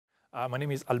My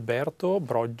name is Alberto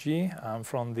Broggi. I'm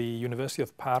from the University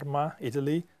of Parma,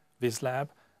 Italy, VisLab,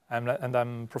 and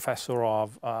I'm professor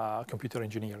of computer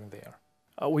engineering there.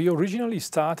 We originally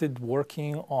started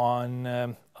working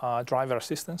on driver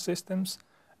assistance systems,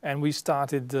 and we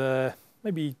started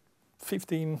maybe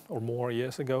 15 or more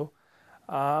years ago.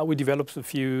 We developed a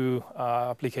few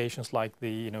applications like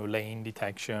the lane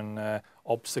detection,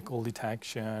 obstacle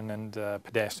detection, and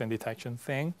pedestrian detection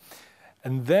thing.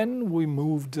 And then we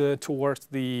moved towards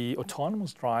the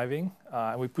autonomous driving.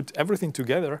 We put everything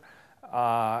together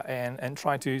and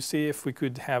tried to see if we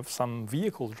could have some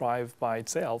vehicle drive by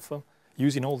itself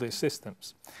using all these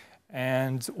systems.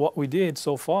 And what we did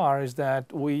so far is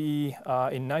that we,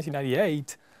 in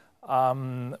 1998,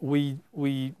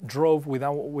 we drove with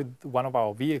one of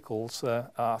our vehicles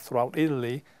throughout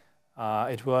Italy.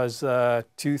 It was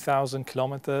 2,000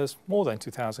 kilometers, more than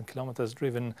 2,000 kilometers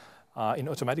driven in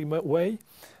automatic way.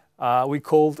 We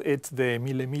called it the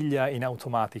Mille Miglia in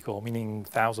Automatico, meaning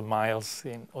 1,000 miles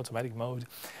in automatic mode.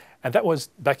 And that was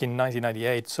back in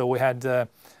 1998. So we had, at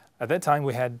that time,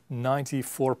 we had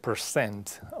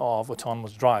 94% of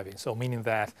autonomous driving. So meaning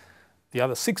that the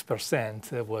other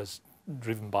 6% was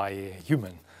driven by a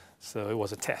human. So it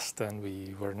was a test, and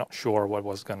we were not sure what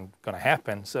was going to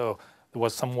happen. So there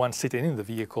was someone sitting in the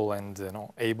vehicle and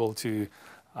able to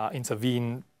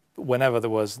intervene whenever there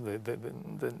was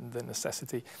the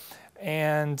necessity.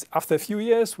 And after a few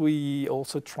years, we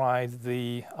also tried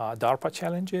the DARPA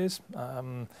challenges.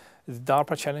 The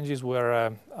DARPA challenges were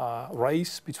a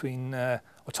race between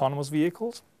autonomous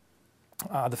vehicles.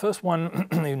 The first one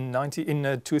in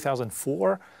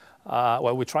 2004,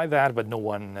 well, we tried that, but no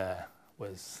one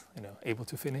was able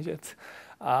to finish it.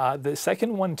 The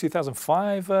second one in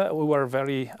 2005, we were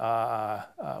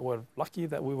were lucky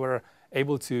that we were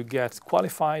able to get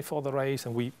qualified for the race,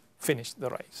 and we finished the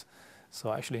race.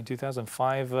 So actually in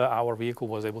 2005, our vehicle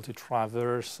was able to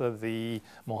traverse the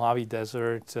Mojave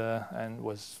Desert and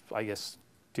was, I guess,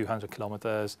 200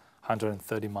 kilometers,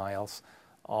 130 miles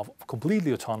of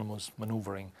completely autonomous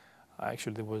maneuvering.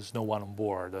 Actually, there was no one on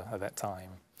board at that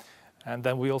time. And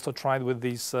then we also tried with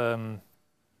this urban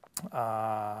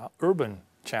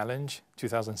challenge,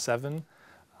 2007. In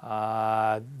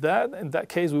that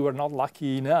case, we were not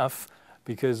lucky enough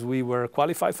because we were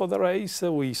qualified for the race.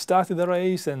 We started the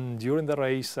race, and during the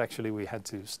race, actually, we had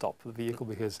to stop the vehicle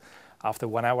because after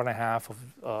 1 hour and a half of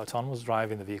autonomous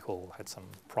driving, the vehicle had some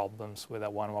problems with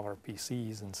one of our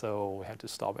PCs, and so we had to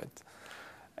stop it.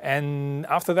 And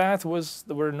after that,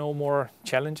 there were no more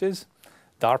challenges,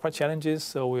 DARPA challenges,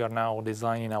 so we are now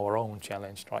designing our own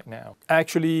challenge right now.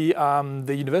 Actually,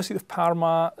 the University of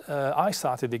Parma, I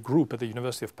started a group at the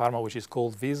University of Parma which is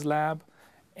called VisLab,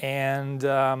 and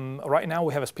right now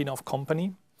we have a spin-off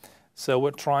company. So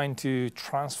we're trying to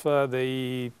transfer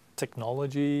the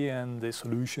technology and the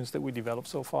solutions that we developed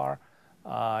so far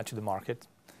to the market.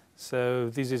 So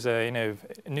this is a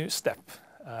new step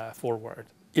forward.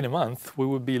 In a month, we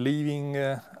will be leaving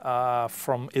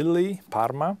from Italy,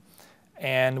 Parma,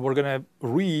 and we're going to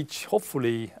reach,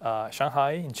 hopefully,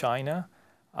 Shanghai in China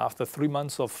after 3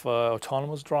 months of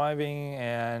autonomous driving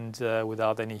and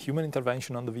without any human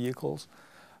intervention on the vehicles.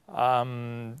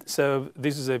 So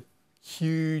this is a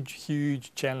huge,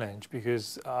 huge challenge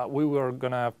because we were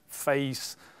going to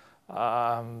face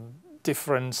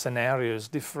different scenarios,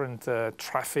 different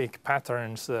traffic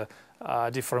patterns,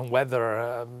 different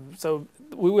weather. So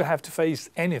we will have to face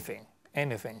anything.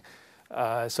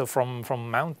 So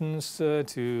from mountains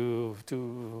to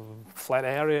flat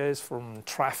areas, from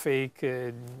traffic,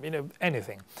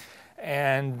 anything.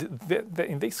 And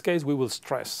in this case, we will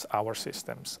stress our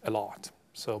systems a lot.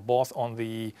 So both on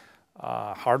the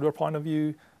hardware point of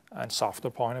view and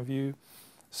software point of view.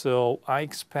 So I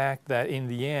expect that in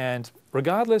the end,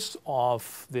 regardless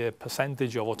of the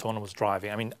percentage of autonomous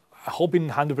driving, I mean, I'm hoping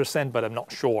 100%, but I'm not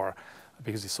sure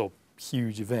because it's so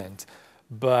huge event.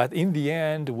 But in the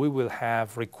end, we will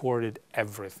have recorded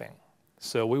everything.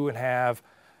 So we will have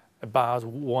about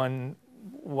one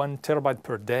terabyte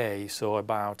per day, so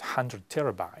about 100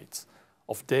 terabytes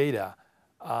of data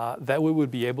that we will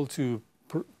be able to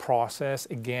process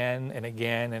again and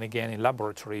again and again in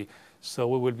laboratory. So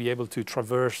we will be able to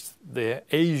traverse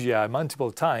Asia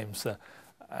multiple times,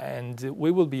 and we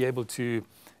will be able to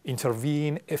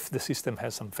intervene if the system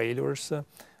has some failures,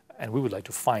 and we would like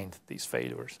to find these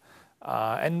failures.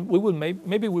 And we will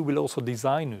maybe we will also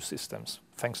design new systems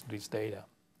thanks to this data.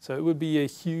 So it will be a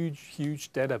huge,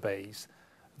 huge database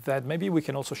that maybe we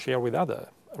can also share with other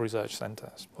research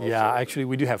centers. Yeah, actually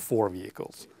we do have 4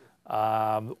 vehicles.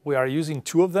 We are using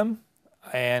 2 of them,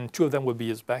 and 2 of them will be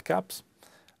as backups.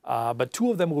 But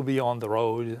 2 of them will be on the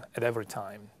road at every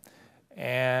time.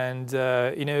 And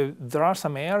there are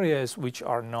some areas which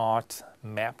are not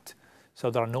mapped,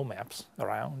 so there are no maps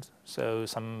around. So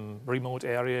some remote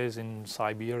areas in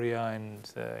Siberia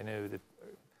and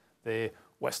the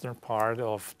western part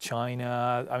of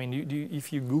China. I mean,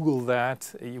 if you Google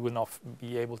that, you will not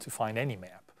be able to find any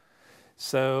map.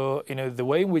 So the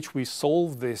way in which we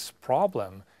solve this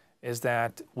problem is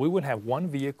that we would have one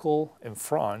vehicle in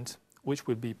front, which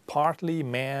would be partly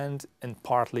manned and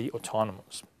partly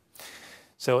autonomous.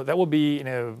 So that will be,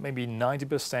 maybe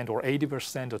 90% or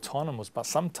 80% autonomous, but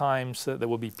sometimes there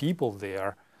will be people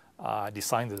there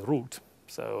deciding the route.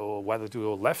 So whether to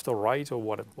go left or right or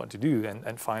what to do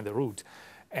and find the route.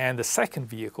 And the second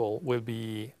vehicle will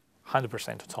be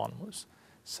 100% autonomous.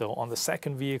 So on the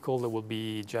second vehicle, there will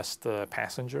be just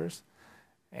passengers.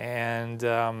 And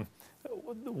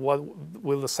what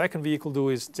will the second vehicle do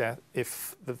is that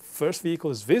if the first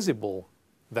vehicle is visible,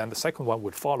 then the second one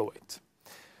would follow it.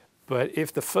 But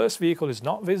if the first vehicle is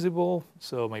not visible,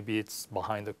 so maybe it's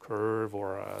behind the curve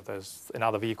or there's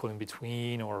another vehicle in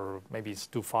between, or maybe it's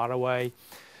too far away.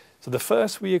 So the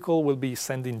first vehicle will be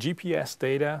sending GPS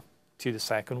data to the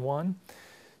second one.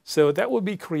 So that will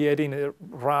be creating a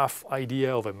rough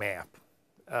idea of a map.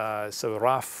 So a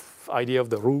rough idea of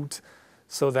the route,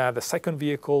 so that the second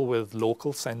vehicle with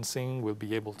local sensing will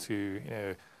be able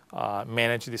to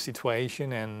manage the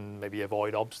situation and maybe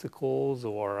avoid obstacles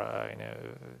or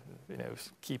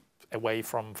keep away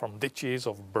from ditches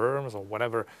or berms or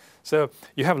whatever. So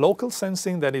you have local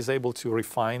sensing that is able to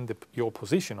refine your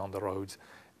position on the road,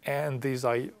 and this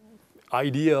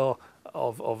idea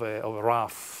of a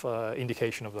rough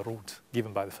indication of the route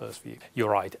given by the first vehicle.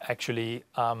 You're right. Actually,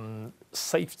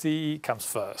 safety comes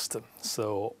first.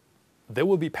 So there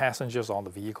will be passengers on the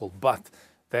vehicle, but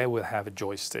they will have a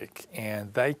joystick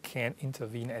and they can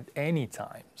intervene at any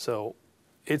time. So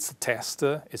it's a test.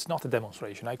 It's not a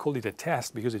demonstration. I call it a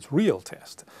test because it's real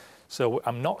test. So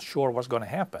I'm not sure what's going to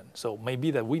happen. So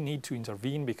maybe that we need to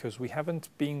intervene because we haven't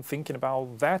been thinking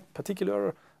about that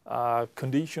particular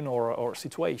condition or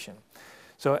situation.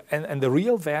 So, and the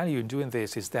real value in doing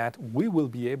this is that we will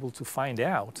be able to find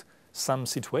out some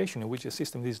situation in which the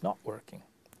system is not working.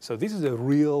 So this is a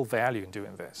real value in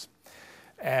doing this.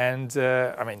 And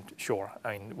I mean, sure,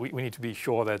 we need to be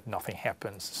sure that nothing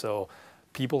happens. So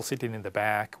people sitting in the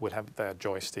back will have their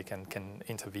joystick and can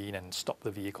intervene and stop the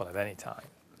vehicle at any time.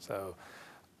 So,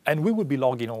 and we would be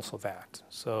logging also that.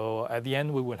 So at the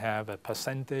end, we will have a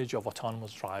percentage of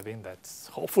autonomous driving that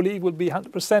hopefully will be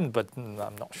 100%, but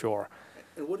I'm not sure.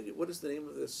 And what is the name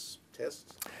of this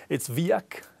test? It's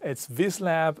VIAC. It's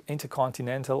VisLab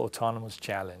Intercontinental Autonomous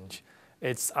Challenge.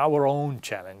 It's our own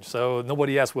challenge, so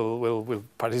nobody else will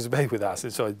participate with us.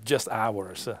 It's just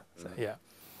ours. So, yeah.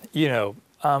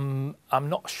 I'm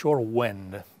not sure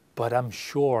when, but I'm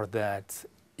sure that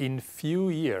in few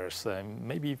years,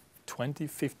 maybe 20,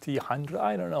 50, 100,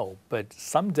 I don't know, but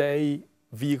someday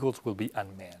vehicles will be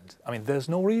unmanned. I mean, there's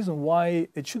no reason why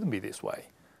it shouldn't be this way.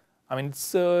 I mean,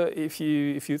 it's, if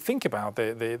you think about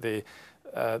the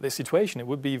situation, it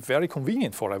would be very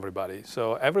convenient for everybody.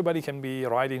 So everybody can be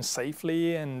riding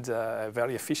safely and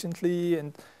very efficiently,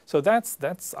 and so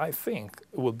that's I think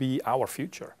will be our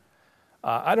future.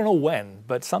 I don't know when,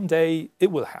 but someday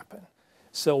it will happen.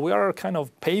 So we are kind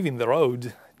of paving the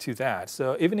road to that.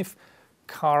 So even if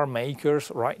car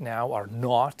makers right now are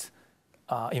not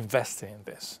investing in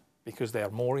this, because they are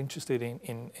more interested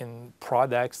in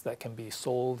products that can be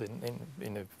sold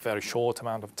in a very short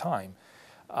amount of time.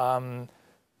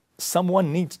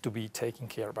 Someone needs to be taking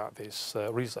care about this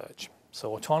research.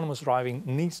 So autonomous driving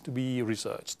needs to be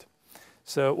researched.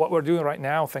 So what we're doing right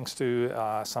now, thanks to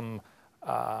some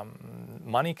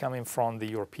money coming from the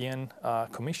European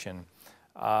Commission,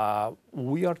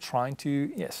 we are trying to,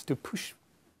 to push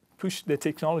the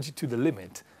technology to the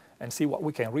limit and see what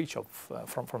we can reach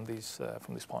from this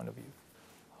point of view.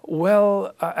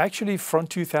 Well, actually from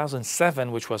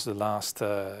 2007, which was the last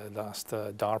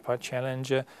DARPA challenge,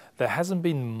 there hasn't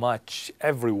been much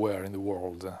everywhere in the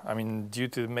world. I mean, due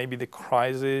to maybe the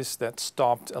crisis that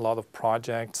stopped a lot of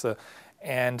projects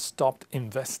and stopped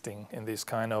investing in this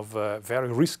kind of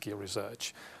very risky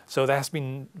research. So there has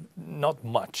been not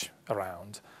much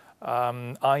around.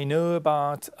 I know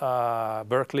about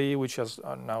Berkeley, which is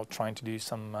now trying to do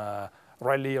some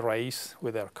rally race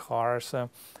with their cars,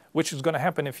 which is going to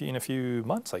happen in a few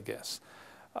months, I guess.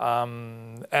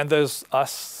 And there's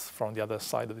us from the other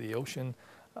side of the ocean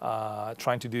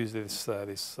trying to do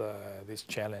this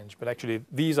challenge. But actually,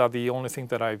 these are the only things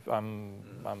that I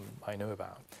know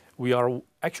about. We are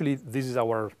actually, this is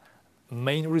our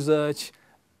main research,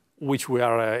 which we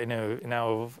are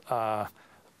now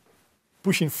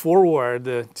pushing forward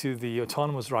to the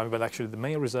autonomous driving, but actually the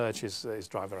main research is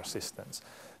driver assistance.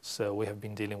 So we have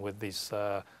been dealing with these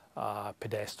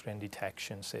pedestrian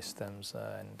detection systems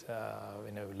and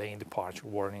lane departure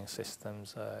warning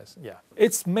systems. Yeah,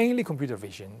 it's mainly computer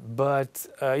vision, but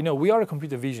we are a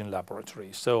computer vision laboratory,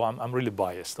 so I'm really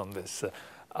biased on this.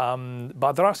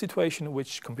 But there are situations in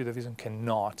which computer vision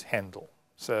cannot handle.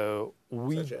 So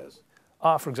Such as?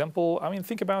 For example,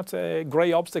 think about a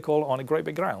gray obstacle on a gray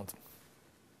background.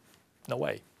 No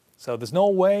way. So there's no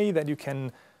way that you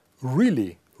can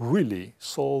really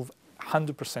solve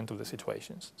 100% of the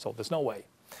situations. So there's no way.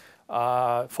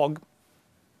 Fog,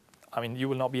 you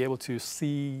will not be able to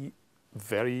see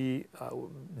very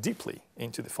deeply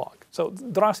into the fog. So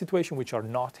there are situations which are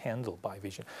not handled by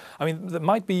vision. There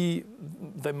might be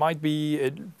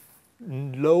a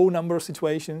low number of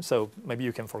situations, so maybe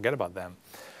you can forget about them.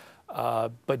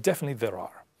 But definitely there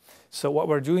are. So what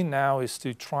we're doing now is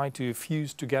to try to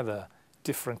fuse together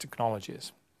different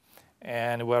technologies.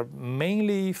 And we're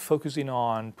mainly focusing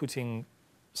on putting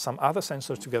some other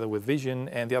sensors together with vision,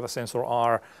 and the other sensors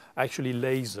are actually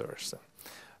lasers.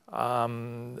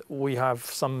 We have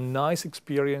some nice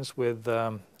experience with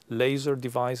laser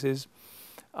devices.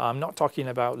 I'm not talking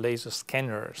about laser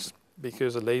scanners,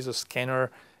 because a laser scanner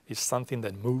is something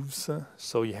that moves.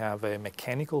 So you have a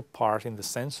mechanical part in the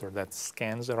sensor that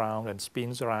scans around and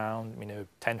spins around,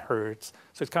 10 hertz.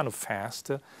 So it's kind of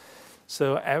fast.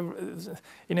 So,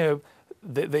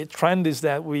 the trend is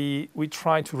that we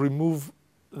try to remove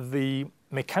the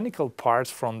mechanical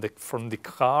parts from the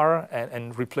car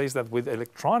and replace that with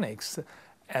electronics.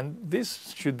 And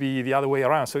this should be the other way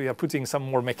around. So you're putting some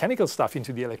more mechanical stuff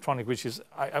into the electronic, which is,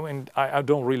 I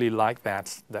don't really like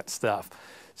that stuff.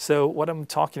 So what I'm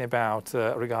talking about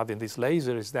regarding this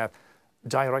laser is that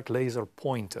direct laser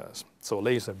pointers, so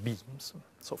laser beams,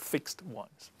 so fixed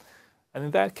ones. And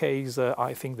in that case,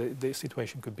 I think that the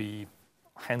situation could be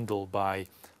handled by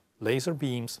laser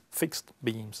beams, fixed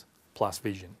beams, plus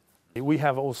vision. We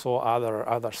have also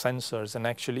other sensors, and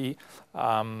actually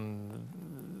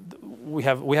we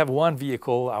have one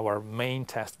vehicle, our main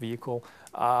test vehicle,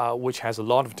 which has a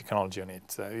lot of technology on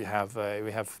it. We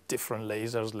have different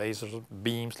lasers, laser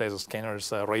beams, laser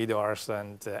scanners, radars,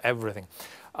 and everything.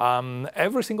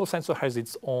 Every single sensor has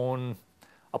its own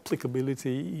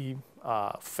applicability,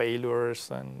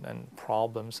 failures, and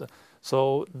problems.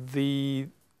 So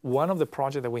one of the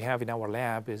projects that we have in our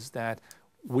lab is that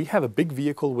we have a big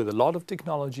vehicle with a lot of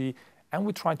technology, and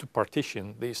we try to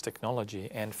partition this technology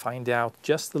and find out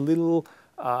just the little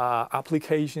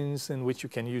applications in which you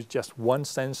can use just one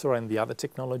sensor and the other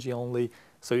technology only,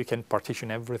 so you can partition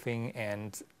everything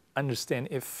and understand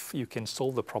if you can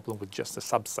solve the problem with just a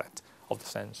subset of the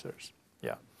sensors.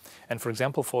 Yeah, and for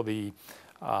example, for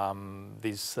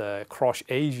this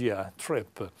cross-Asia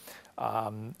trip,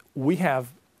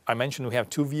 I mentioned we have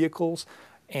two vehicles,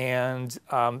 and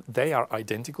they are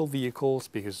identical vehicles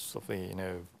because of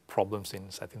the problems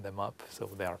in setting them up. So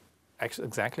they are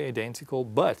exactly identical,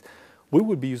 but we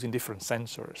will be using different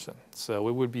sensors. So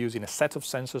we will be using a set of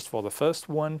sensors for the first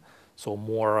one, so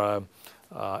more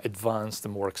advanced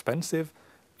and more expensive,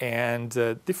 and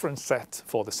a different set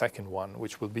for the second one,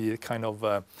 which will be a kind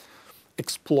of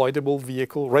exploitable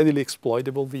vehicle, readily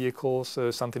exploitable vehicle,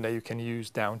 so something that you can use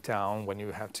downtown when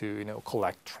you have to,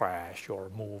 collect trash or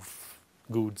move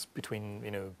goods between,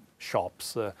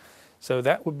 shops. So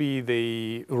that would be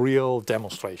the real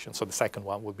demonstration. So the second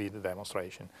one would be the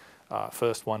demonstration.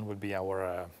 First one would be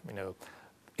our,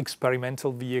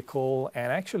 experimental vehicle.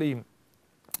 And actually,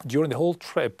 during the whole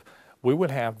trip, we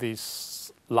will have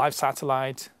this live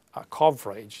satellite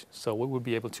coverage. So we will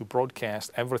be able to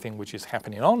broadcast everything which is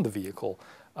happening on the vehicle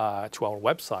to our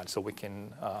website, so we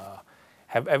can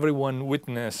have everyone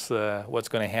witness what's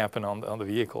going to happen on the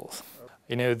vehicles.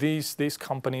 These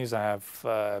companies have,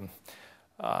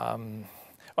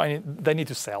 they need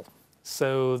to sell.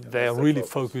 So they're really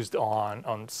focused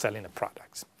on selling the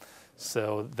products.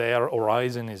 So their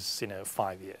horizon is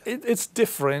 5 years. It's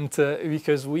different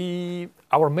because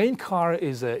our main car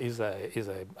is a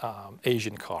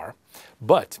Asian car,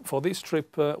 but for this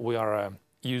trip we are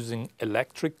using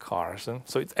electric cars.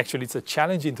 So it's a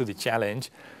challenge into the challenge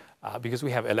because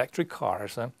we have electric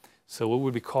cars. So we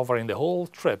will be covering the whole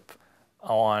trip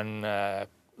on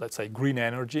let's say green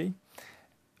energy,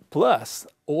 plus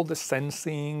all the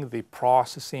sensing, the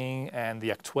processing, and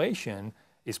the actuation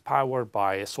is powered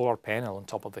by a solar panel on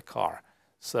top of the car.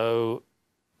 So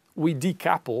we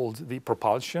decoupled the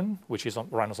propulsion, which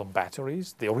runs on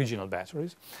batteries, the original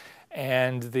batteries,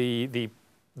 and the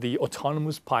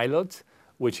autonomous pilot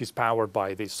which is powered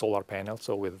by the solar panel,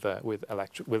 so with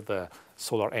the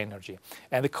solar energy.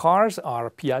 And the cars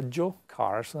are Piaggio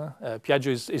cars.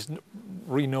 Piaggio is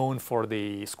renowned for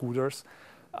the scooters.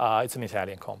 It's an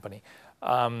Italian company.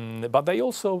 But they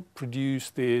also produce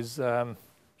these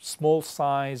small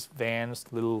size vans,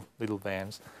 little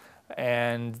vans,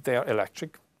 and they are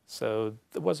electric. So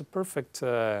it was a perfect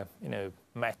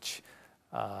match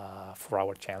for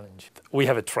our challenge. We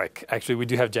have a trick. Actually, we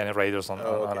do have generators on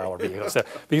our vehicles. So,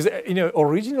 because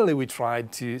originally we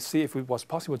tried to see if it was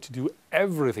possible to do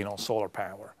everything on solar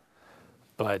power,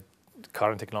 but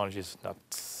current technology is not.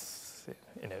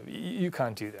 You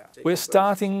can't do that. We're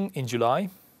starting in July,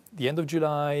 the end of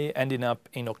July, ending up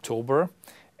in October,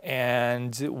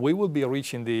 and we will be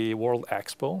reaching the World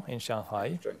Expo in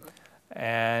Shanghai.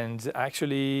 And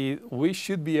actually, we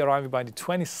should be arriving by the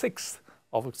 26th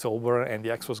of October, and the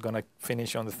expo is going to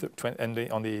finish on the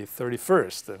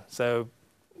 31st. So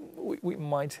we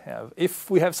might have, if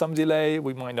we have some delay,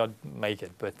 we might not make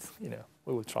it, but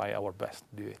we will try our best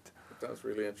to do it. That was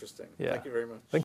really interesting. Yeah. Thank you very much. Thank